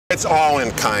It's all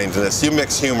in kindness. You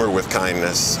mix humor with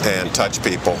kindness and touch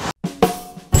people.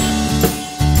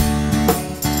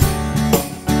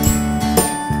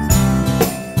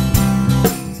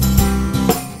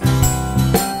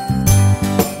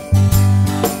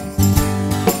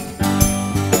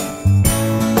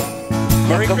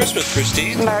 Merry Christmas,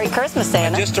 Christine. Merry Christmas,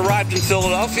 Santa. I just arrived in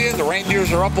Philadelphia. The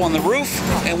reindeers are up on the roof,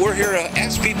 and we're here to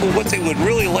ask people what they would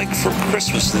really like for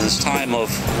Christmas in this time of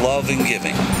love and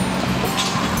giving.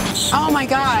 Oh my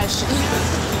gosh.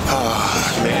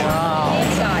 Oh, man. Wow.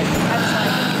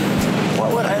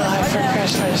 What would I like for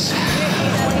Christmas?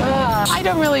 I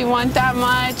don't really want that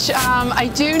much. I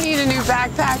do need a new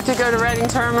backpack to go to Reading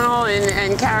Terminal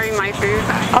and carry my food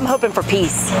back. I'm hoping for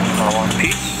peace.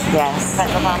 Peace? Yes.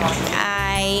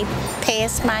 I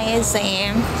passed my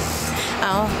exam.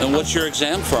 And what's your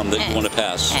exam from that you want to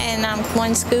pass? And I'm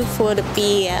going to school for to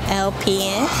be a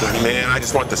LPN. Man, I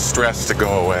just want the stress to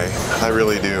go away. I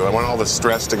really do. I want all the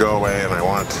stress to go away, and I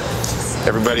want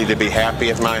everybody to be happy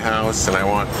at my house, and I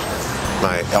want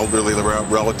my elderly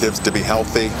relatives to be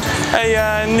healthy.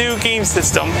 A new game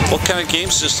system. What kind of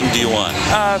game system do you want?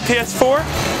 PS4.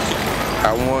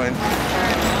 I want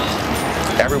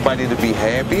everybody to be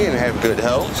happy and have good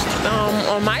health.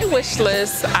 On my wish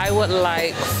list, I would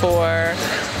like for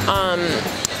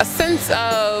a sense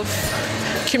of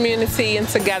community and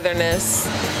togetherness.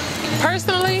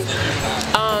 Personally,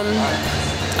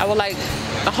 I would like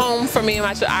a home for me and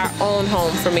my children, our own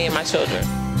home for me and my children.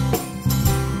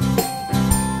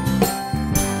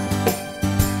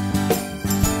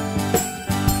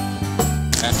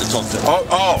 I have to talk to them.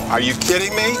 Oh, are you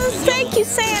kidding me? Thank you,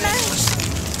 Santa.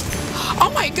 Oh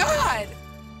my God.